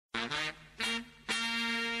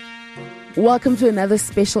Welcome to another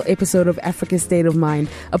special episode of Africa's State of Mind,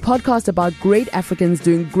 a podcast about great Africans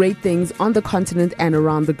doing great things on the continent and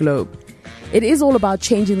around the globe. It is all about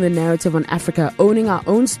changing the narrative on Africa, owning our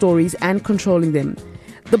own stories and controlling them.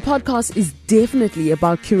 The podcast is definitely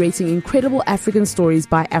about curating incredible African stories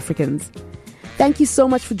by Africans. Thank you so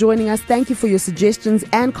much for joining us. Thank you for your suggestions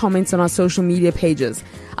and comments on our social media pages.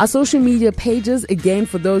 Our social media pages, again,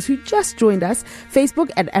 for those who just joined us, Facebook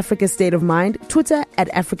at Africa State of Mind, Twitter at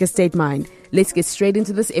Africa State Mind. Let's get straight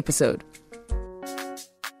into this episode.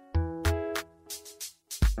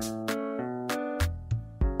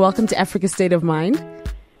 Welcome to Africa State of Mind.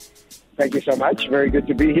 Thank you so much. Very good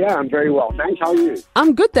to be here. I'm very well. Thanks. How are you?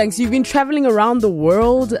 I'm good, thanks. You've been traveling around the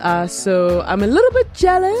world, so I'm a little bit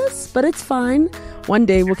jealous, but it's fine. One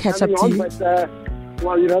day we'll catch up to you. But,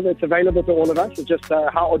 well, you know, that's available to all of us. It's just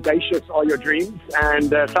how audacious are your dreams,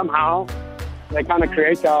 and somehow they kind of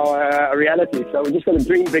create our reality. So we're just going to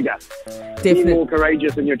dream bigger. Definitely. Be more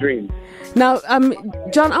courageous in your dreams. Now,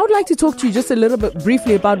 John, I would like to talk to you just a little bit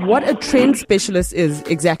briefly about what a trend specialist is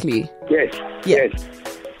exactly. Yes. Yeah. Yes.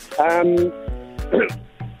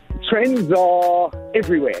 Trends are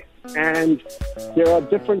everywhere, and there are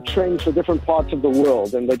different trends for different parts of the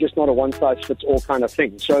world, and they're just not a one-size-fits-all kind of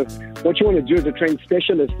thing. So what you want to do as a trend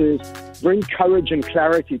specialist is bring courage and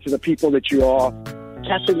clarity to the people that you are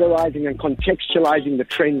categorizing and contextualizing the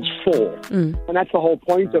trends for. And that's the whole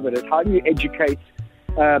point of it, is how do you educate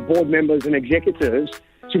board members and executives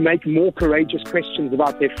to make more courageous questions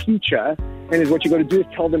about their future. And what you've got to do is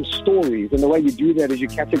tell them stories. And the way you do that is you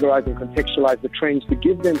categorize and contextualize the trends to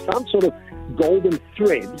give them some sort of golden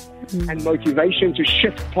thread and motivation to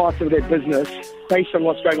shift parts of their business based on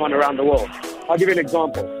what's going on around the world. I'll give you an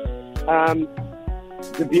example.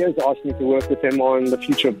 De Beers asked me to work with them on the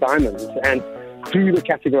future of diamonds. And through the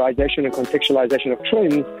categorization and contextualization of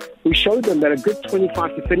trends, we showed them that a good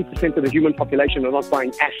 25 to 30% of the human population are not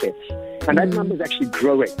buying assets. And that number is actually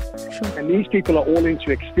growing. Sure. And these people are all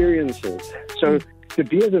into experiences. So De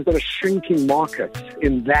Beers has got a shrinking market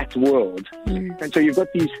in that world. And so you've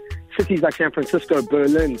got these cities like San Francisco,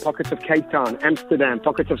 Berlin, pockets of Cape Town, Amsterdam,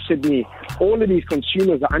 pockets of Sydney. All of these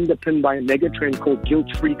consumers are underpinned by a megatrend called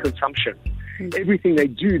guilt-free consumption. Everything they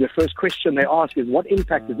do, the first question they ask is, what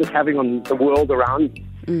impact is this having on the world around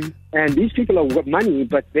me? And these people have got money,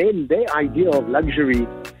 but then their idea of luxury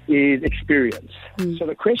is experience. So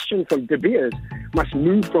the question for De Beers must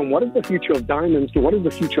move from what is the future of diamonds to what is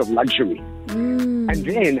the future of luxury? And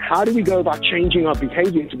then how do we go about changing our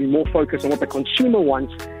behavior to be more focused on what the consumer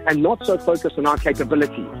wants and not so focused on our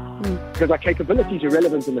capabilities? Because our capability is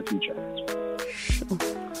irrelevant in the future.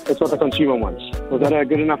 That's what the consumer wants. Was that a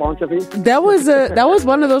good enough answer for you? That was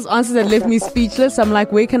one of those answers that left me speechless. I'm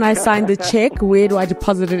like, where can I sign the check? Where do I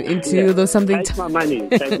deposit it into? There's something. Take my money.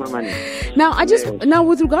 Take my money. Now,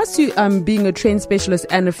 with regards to being a trend specialist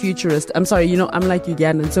and a futurist, I'm sorry, I'm like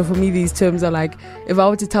Ugandan. So for me, these terms are like, if I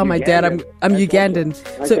were to tell my dad I'm Ugandan.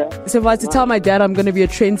 Okay. So if I was to tell my dad I'm going to be a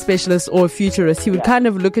trend specialist or a futurist, he would kind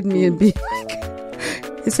of look at me and be like,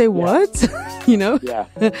 you say what? Yeah.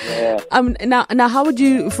 Now, how would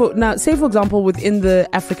you, say for example, within the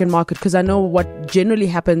African market, because I know what generally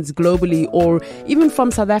happens globally or even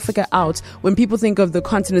from South Africa out, when people think of the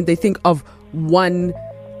continent, they think of one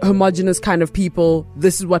homogenous kind of people.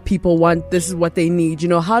 This is what people want. This is what they need.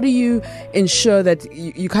 How do you ensure that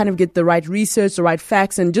you kind of get the right research, the right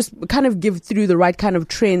facts, and just kind of give through the right kind of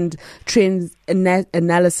trend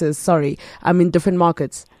analysis, in different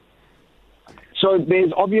markets? So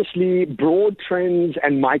there's obviously broad trends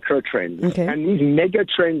and micro trends. Okay. And these mega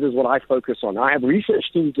trends is what I focus on. I have research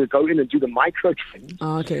teams that go in and do the micro trends.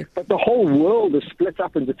 Okay. But the whole world is split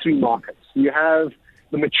up into three markets. You have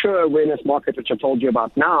the mature awareness market, which I told you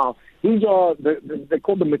about now. These are, they're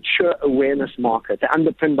called the mature awareness market. They're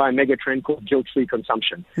underpinned by a mega trend called guilt-free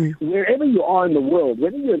consumption. Wherever you are in the world,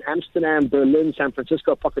 whether you're in Amsterdam, Berlin, San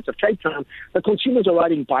Francisco, pockets of Cape Town, the consumers are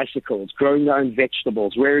riding bicycles, growing their own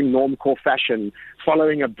vegetables, wearing normcore fashion,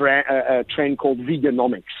 following a trend called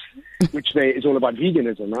veganomics, which is all about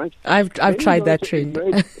veganism, right? I've tried that trend.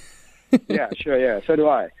 Yeah, sure, yeah. So do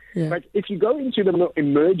I. Yeah. But if you go into the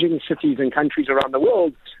emerging cities and countries around the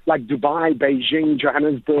world, like Dubai, Beijing,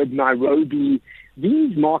 Johannesburg, Nairobi,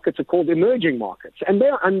 these markets are called emerging markets, and they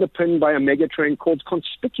are underpinned by a megatrend called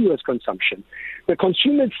conspicuous consumption. The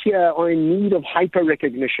consumers here are in need of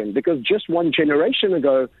hyper-recognition because just one generation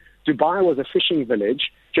ago, Dubai was a fishing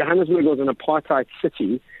village, Johannesburg was an apartheid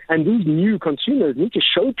city, and these new consumers need to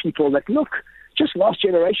show people that, look, just last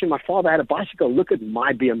generation, my father had a bicycle. Look at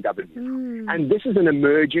my BMW. And this is an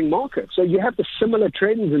emerging market. So you have the similar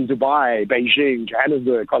trends in Dubai, Beijing,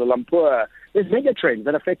 Johannesburg, Kuala Lumpur. There's mega trends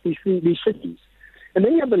that affect these cities. And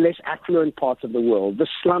then you have the less affluent parts of the world, the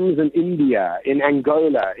slums in India, in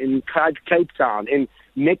Angola, in Cape Town, in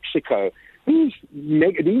Mexico. These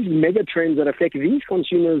mega trends that affect these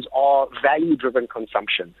consumers are value-driven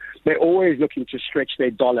consumption. They're always looking to stretch their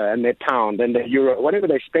dollar and their pound and their euro, whatever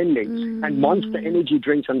they're spending. And Monster Energy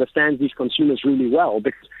Drinks understands these consumers really well,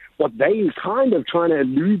 because what they kind of trying to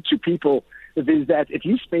allude to people is that if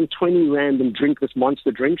you spend 20 Rand and drink this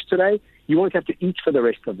Monster drinks today, you won't have to eat for the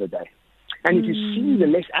rest of the day. And if you see the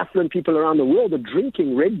less affluent people around the world are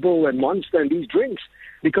drinking Red Bull and Monster and these drinks,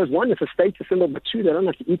 because one, it's a status symbol, but two, they don't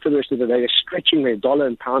have to eat for the rest of the day. They're stretching their dollar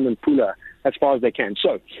and pound and pula as far as they can.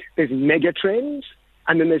 So there's mega trends,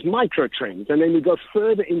 and then there's micro trends, and then you go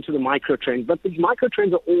further into the micro trends. But these micro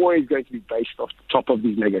trends are always going to be based off the top of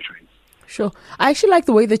these mega trends. Sure. I actually like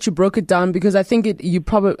the way that you broke it down, because I think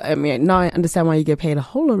now I understand why you get paid a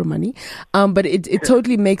whole lot of money. But it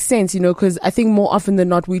totally makes sense, because I think more often than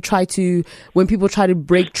not, when people try to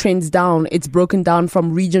break trends down, it's broken down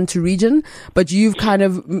from region to region. But you've kind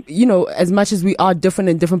of, as much as we are different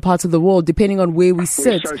in different parts of the world, depending on where we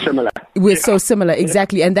sit. We're so similar. We're so similar,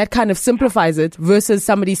 exactly. And that kind of simplifies it versus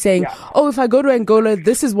somebody saying, if I go to Angola,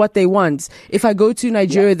 this is what they want. If I go to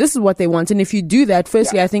Nigeria, this is what they want. And if you do that,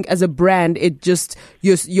 firstly, I think as a brand, it just,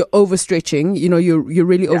 you're overstretching, you're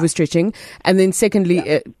really overstretching. And then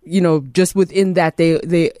secondly, just within that, there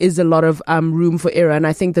is a lot of room for error. And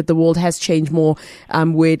I think that the world has changed more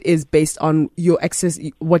where it is based on your access,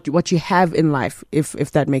 what you have in life, if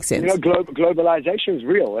that makes sense. Globalization is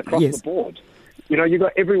real across the board. You go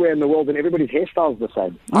everywhere in the world and everybody's hairstyles the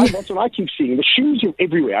same. That's what I keep seeing. The shoes are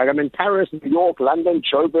everywhere. I'm in Paris, New York, London,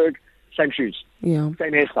 Joburg, same shoes, same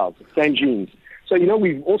hairstyles, same jeans. So,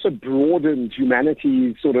 we've also broadened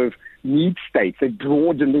humanity's sort of need states. They've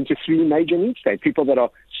broadened into three major need states: people that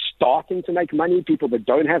are starting to make money, people that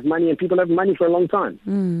don't have money, and people that have money for a long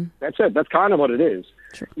time. That's it. That's kind of what it is.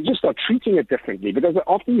 Sure. You just start treating it differently, because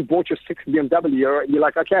after you've bought your sixth BMW, you're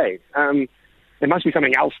like, okay, there must be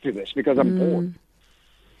something else to this, because I'm bored.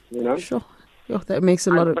 Sure. Oh, that makes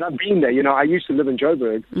a lot of... But I've been there. I used to live in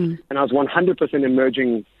Joburg, and I was 100% an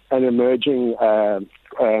emerging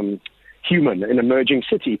human, an emerging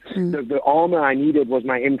city. The armor I needed was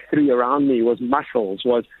my M3 around me, was muscles,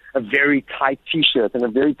 was a very tight T-shirt and a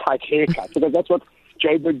very tight haircut, because that's what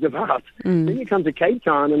Joburg's about. Then you come to Cape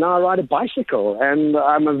Town, and now I ride a bicycle, and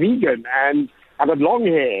I'm a vegan, and I've got long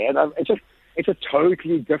hair, and it's a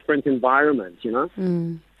totally different environment,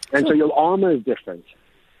 And so your armor is different.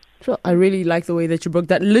 Sure. I really like the way that you broke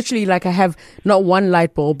that. Literally, I have not one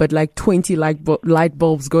light bulb, but 20 light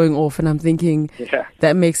bulbs going off. And I'm thinking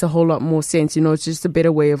that makes a whole lot more sense. It's just a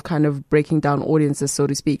better way of kind of breaking down audiences, so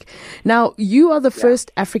to speak. Now, you are the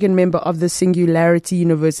first African member of the Singularity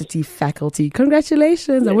University faculty.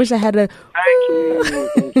 Congratulations. I wish I had a...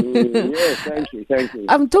 Thank you. Yes, thank you.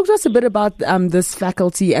 Talk to us a bit about this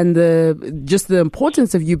faculty and the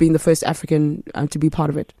importance of you being the first African to be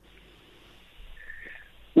part of it.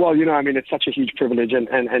 Well, it's such a huge privilege,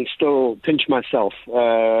 and still pinch myself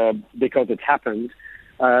because it happened.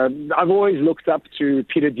 I've always looked up to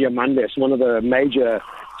Peter Diamandis, one of the major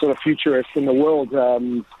sort of futurists in the world.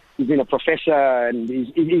 He's been a professor, and he's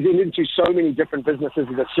into so many different businesses.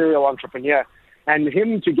 He's a serial entrepreneur. And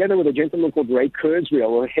him, together with a gentleman called Ray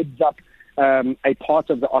Kurzweil, who heads up a part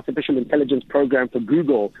of the artificial intelligence program for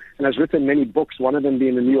Google, and has written many books, one of them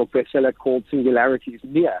being a New York bestseller called Singularity is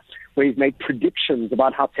Near, where he's made predictions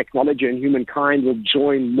about how technology and humankind will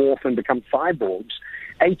join, morph, and become cyborgs.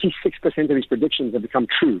 86% of his predictions have become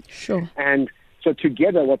true. Sure. And so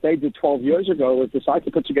together, what they did 12 years ago was decide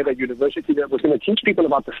to put together a university that was going to teach people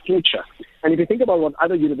about the future. And if you think about what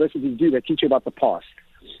other universities do, they teach you about the past.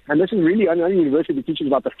 And this is really another university that teaches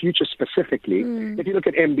about the future specifically. If you look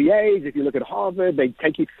at MBAs, if you look at Harvard, they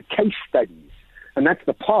take you to case studies, and that's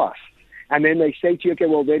the past. And then they say to you, okay,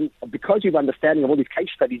 well then, because you have understanding of all these case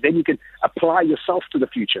studies, then you can apply yourself to the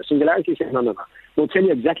future. Singularity says, no. We'll tell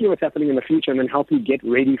you exactly what's happening in the future and then help you get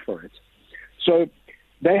ready for it. So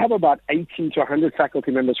they have about 80 to 100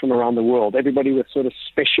 faculty members from around the world, everybody with sort of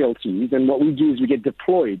specialties. And what we do is we get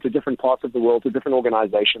deployed to different parts of the world, to different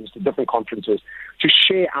organizations, to different conferences, to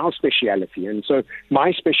share our speciality. And so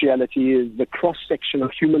my speciality is the cross-section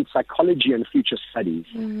of human psychology and future studies,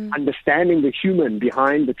 understanding the human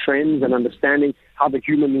behind the trends and understanding how the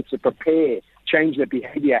human needs to prepare, change their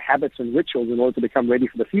behavior, habits, and rituals in order to become ready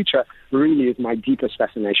for the future really is my deepest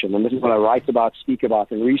fascination. And this is what I write about, speak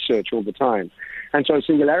about, and research all the time. And so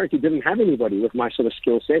Singularity didn't have anybody with my sort of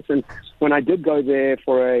skill sets. And when I did go there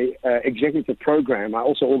for a executive program, I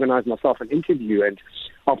also organized myself an interview. And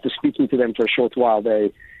after speaking to them for a short while,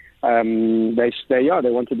 they they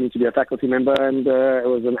wanted me to be a faculty member, and it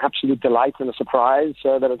was an absolute delight and a surprise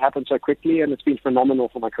that it happened so quickly, and it's been phenomenal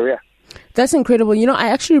for my career. That's incredible. I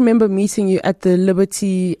actually remember meeting you at the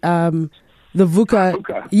Liberty, the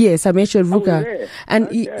VUCA. Yes, I met you at VUCA. Yeah. And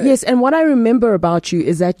yes, and what I remember about you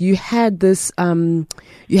is that you had this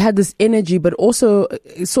energy, but also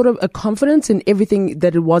sort of a confidence in everything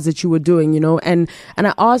that it was that you were doing, and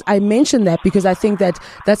I mentioned that because I think that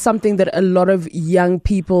that's something that a lot of young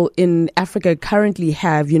people in Africa currently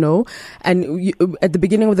have, and at the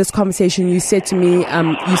beginning of this conversation, you said to me,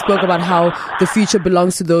 you spoke about how the future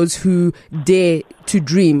belongs to those who dare to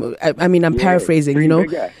dream. I mean, I'm paraphrasing, dream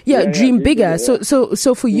bigger. Dream bigger. Yeah.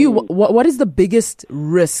 So for you, what is the biggest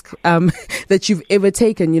risk that you've ever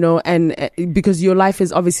taken? And because your life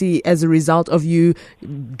is obviously as a result of you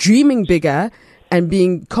dreaming bigger and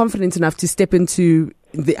being confident enough to step into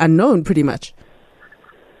the unknown, pretty much.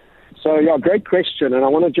 So great question, and I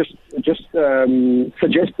want to just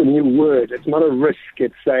suggest a new word. It's not a risk;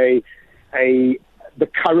 it's the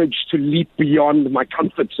courage to leap beyond my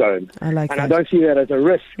comfort zone. I like that. And I don't see that as a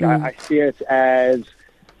risk. I see it as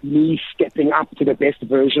me stepping up to the best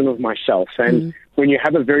version of myself. And when you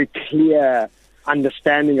have a very clear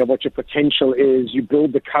understanding of what your potential is, you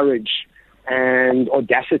build the courage and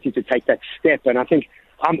audacity to take that step. And I think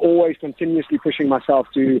I'm always continuously pushing myself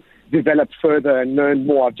to develop further and learn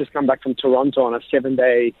more. I've just come back from Toronto on a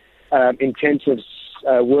 7-day intensive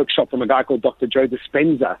workshop from a guy called Dr. Joe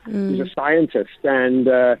Dispenza, who's a scientist, and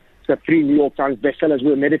he's got 3 New York Times bestsellers.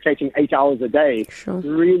 We're meditating 8 hours a day,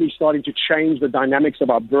 really starting to change the dynamics of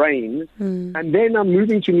our brain. And then I'm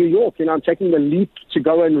moving to New York, I'm taking the leap to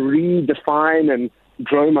go and redefine and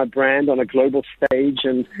grow my brand on a global stage.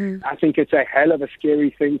 And I think it's a hell of a scary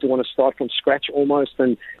thing to want to start from scratch almost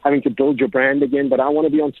and having to build your brand again. But I want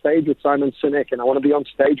to be on stage with Simon Sinek, and I want to be on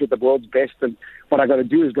stage with the world's best. And what I got to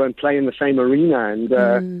do is go and play in the same arena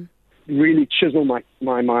and really chisel my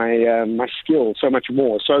skill so much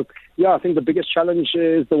more. So I think the biggest challenge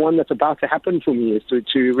is the one that's about to happen for me, is to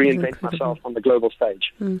reinvent myself on the global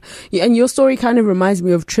stage. Yeah, and your story kind of reminds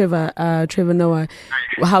me of Trevor Noah,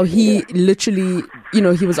 how he literally,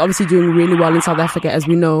 he was obviously doing really well in South Africa, as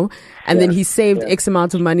we know, and then he saved X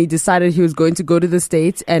amount of money, decided he was going to go to the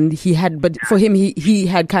States, and but for him, he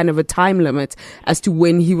had kind of a time limit as to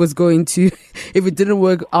when he was going to, if it didn't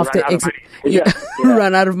work after X,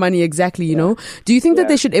 run out of money, exactly, Do you think that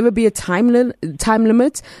there should ever be a time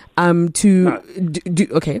limit?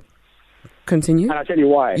 Okay, continue. And I'll tell you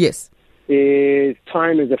why. Yes.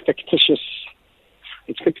 Time is it's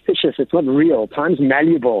fictitious, it's not real. Time's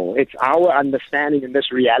malleable. It's our understanding in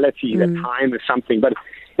this reality that time is something. But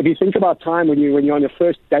if you think about time, when you're on your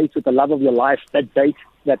first date with the love of your life, that date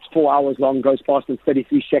that's 4 hours long goes past in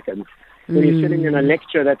 33 seconds. When you're sitting in a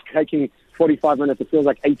lecture that's taking 45 minutes, it feels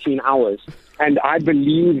like 18 hours. And I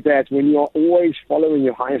believe that when you're always following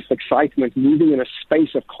your highest excitement, moving in a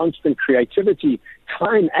space of constant creativity,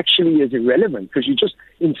 time actually is irrelevant, because you're just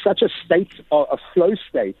in such a state, a flow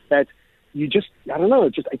state, that you just,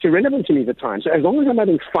 it's irrelevant to me, the time. So as long as I'm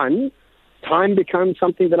having fun, time becomes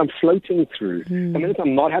something that I'm floating through. The minute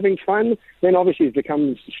I'm not having fun, then obviously it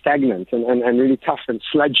becomes stagnant and really tough and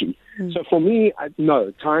sludgy. So for me,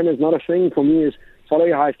 no, time is not a thing. For me, is follow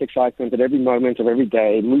your highest excitement at every moment of every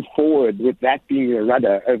day. Move forward with that being your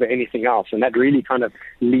rudder over anything else. And that really kind of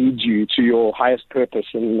leads you to your highest purpose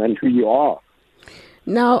and who you are.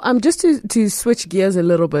 Now, just to switch gears a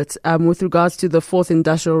little bit, with regards to the fourth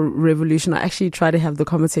industrial revolution, I actually tried to have the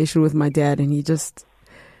conversation with my dad, and he just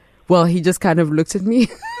kind of looked at me.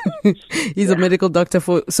 He's a medical doctor,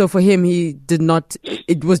 so for him,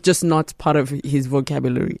 it was just not part of his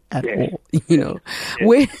vocabulary at all,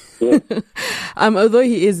 although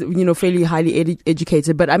he is, fairly highly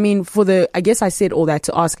educated. But I mean, I guess I said all that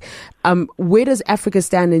to ask, where does Africa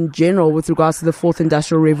stand in general with regards to the fourth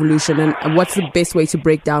industrial revolution, and what's the best way to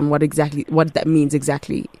break down what that means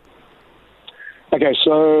exactly? Okay,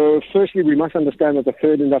 so firstly, we must understand that the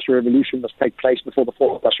third industrial revolution must take place before the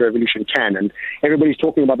fourth industrial revolution can. And everybody's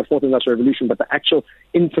talking about the fourth industrial revolution, but the actual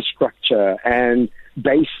infrastructure and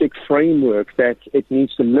basic framework that it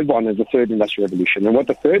needs to live on is the third industrial revolution. And what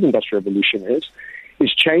the third industrial revolution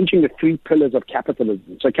is changing the 3 pillars of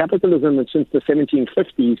capitalism. So capitalism, since the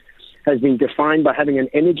 1750s, has been defined by having an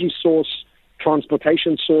energy source,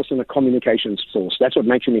 transportation source, and a communications source. That's what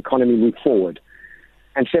makes an economy move forward.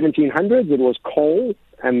 And 1700s, it was coal,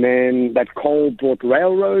 and then that coal brought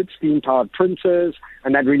railroads, steam-powered printers,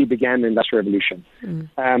 and that really began the Industrial Revolution. It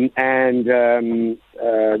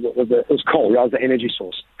was coal, that was the energy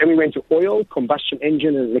source. Then we went to oil, combustion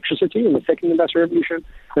engine, and electricity in the second Industrial Revolution.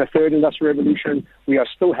 In the third Industrial Revolution, we are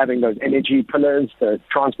still having those energy pillars, the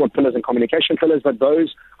transport pillars and communication pillars, but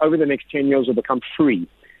those, over the next 10 years, will become free.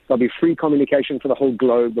 There'll be free communication for the whole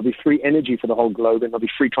globe. There'll be free energy for the whole globe, and there'll be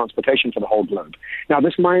free transportation for the whole globe. Now,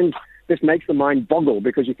 this makes the mind boggle,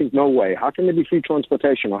 because you think, no way, how can there be free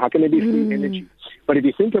transportation, or how can there be free energy? But if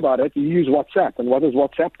you think about it, you use WhatsApp, and what has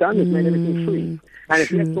WhatsApp done? It's made everything free. And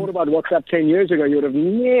if you had thought about WhatsApp 10 years ago, you would have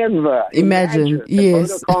never imagined yes.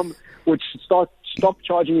 that Vodacom would stop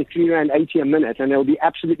charging you $3.80 a minute, and it'll be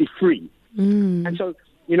absolutely free. And so,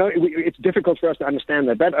 it's difficult for us to understand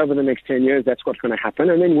that over the next 10 years, that's what's going to happen.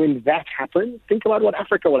 And then when that happens, think about what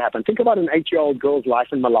Africa will happen. Think about an 8-year-old girl's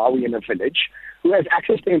life in Malawi in a village who has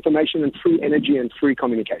access to information and free energy and free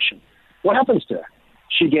communication. What happens to her?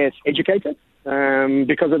 She gets educated.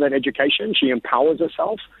 Because of that education, she empowers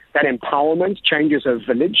herself. That empowerment changes her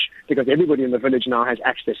village, because everybody in the village now has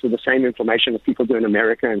access to the same information as people do in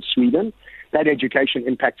America and Sweden. That education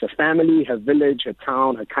impacts her family, her village, her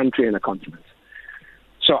town, her country, and her continent.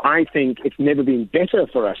 So I think it's never been better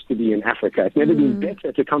for us to be in Africa. It's never been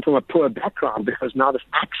better to come from a poor background, because now this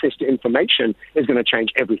access to information is going to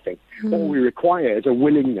change everything. All we require is a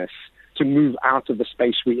willingness to move out of the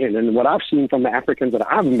space we're in. And what I've seen from the Africans that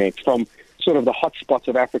I've met from sort of the hot spots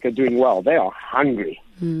of Africa doing well, they are hungry,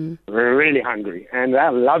 really hungry. And I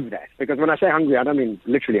love that, because when I say hungry, I don't mean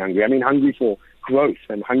literally hungry. I mean hungry for growth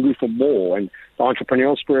and hungry for more. And the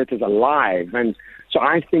entrepreneurial spirit is alive. And so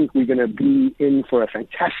I think we're going to be in for a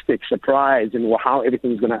fantastic surprise in how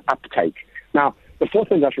everything's going to uptake. Now, the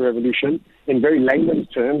fourth industrial revolution, in very layman's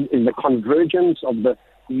terms, is the convergence of the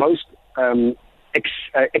most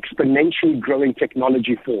exponentially growing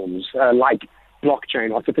technology forms like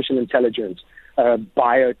blockchain, artificial intelligence,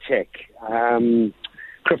 biotech,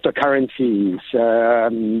 cryptocurrencies,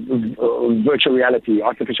 virtual reality,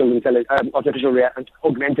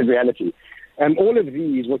 augmented reality. All of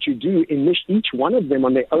these, what you do in each one of them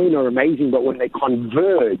on their own are amazing, but when they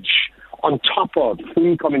converge on top of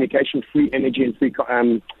free communication, free energy, and free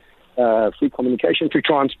communication, free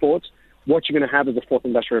transport, what you're going to have is the fourth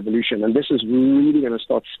industrial revolution. And this is really going to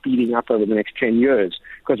start speeding up over the next 10 years,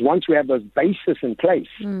 because once we have those bases in place,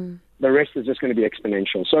 the rest is just going to be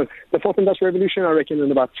exponential. So the fourth industrial revolution, I reckon,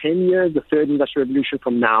 in about 10 years, the third industrial revolution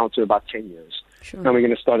from now to about 10 years. Sure. And we're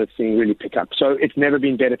going to start seeing really pick up. So it's never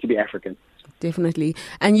been better to be African. Definitely.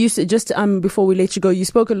 And you just before we let you go, you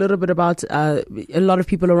spoke a little bit about a lot of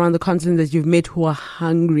people around the continent that you've met who are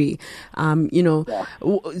hungry. Yeah.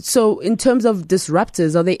 So in terms of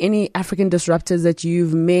disruptors, are there any African disruptors that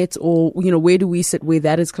you've met, or where do we sit where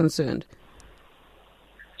that is concerned?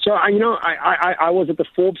 So I was at the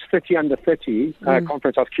Forbes 30 Under 30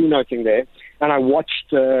 conference. I was keynoting there, and I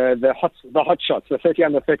watched the hot shots, the 30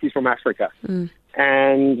 Under 30s from Africa.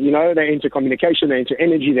 And, they're into communication, they're into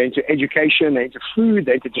energy, they're into education, they're into food,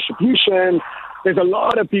 they're into distribution. There's a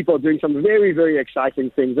lot of people doing some very, very exciting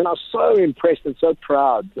things. And I was so impressed and so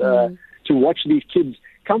proud to watch these kids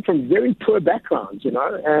come from very poor backgrounds,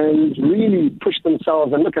 and really push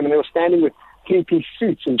themselves. And look, they were standing with three-piece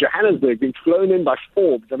suits in Johannesburg, being flown in by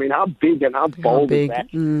Forbes. I mean, how big and how bold is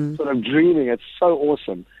that sort of dreaming? It's so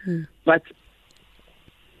awesome. But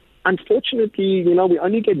unfortunately, we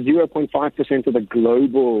only get 0.5% of the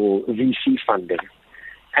global VC funding.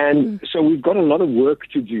 And so we've got a lot of work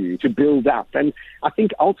to do to build up. And I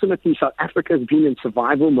think ultimately South Africa has been in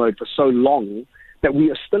survival mode for so long that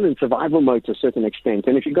we are still in survival mode to a certain extent.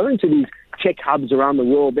 And if you go into these tech hubs around the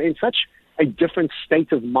world, they're in such a different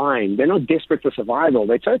state of mind. They're not desperate for survival.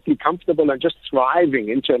 They're totally comfortable and just thriving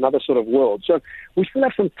into another sort of world. So we still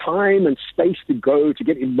have some time and space to go to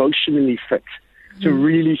get emotionally fit, to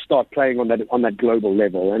really start playing on that global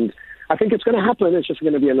level. And I think it's going to happen. It's just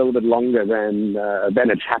going to be a little bit longer than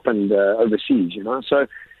it's happened overseas, So,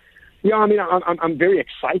 yeah, I mean, I'm very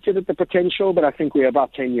excited at the potential, but I think we're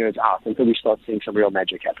about 10 years out until we start seeing some real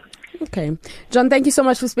magic happen. Okay. John, thank you so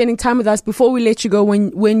much for spending time with us. Before we let you go,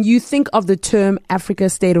 when you think of the term Africa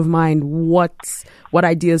state of mind, what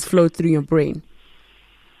ideas flow through your brain?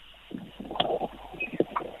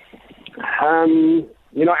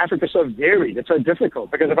 Africa's so varied. It's so difficult,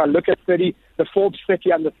 because if I look at the Forbes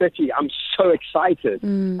 30 Under 30, I'm so excited.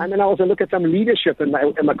 And then I also look at some leadership in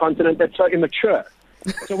the continent that's so immature.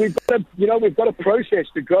 So we've got a process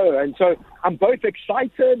to go. And so I'm both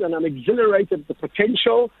excited and I'm exhilarated at the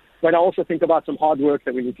potential, but I also think about some hard work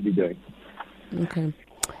that we need to be doing. Okay.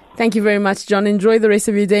 Thank you very much, John. Enjoy the rest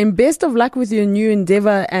of your day and best of luck with your new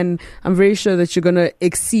endeavor. And I'm very sure that you're going to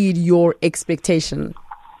exceed your expectation.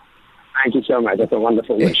 Thank you so much. That's a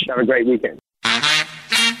wonderful wish. Have a great weekend.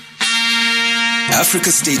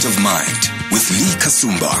 Africa State of Mind with Lee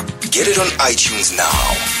Kasumba. Get it on iTunes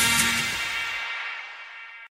now.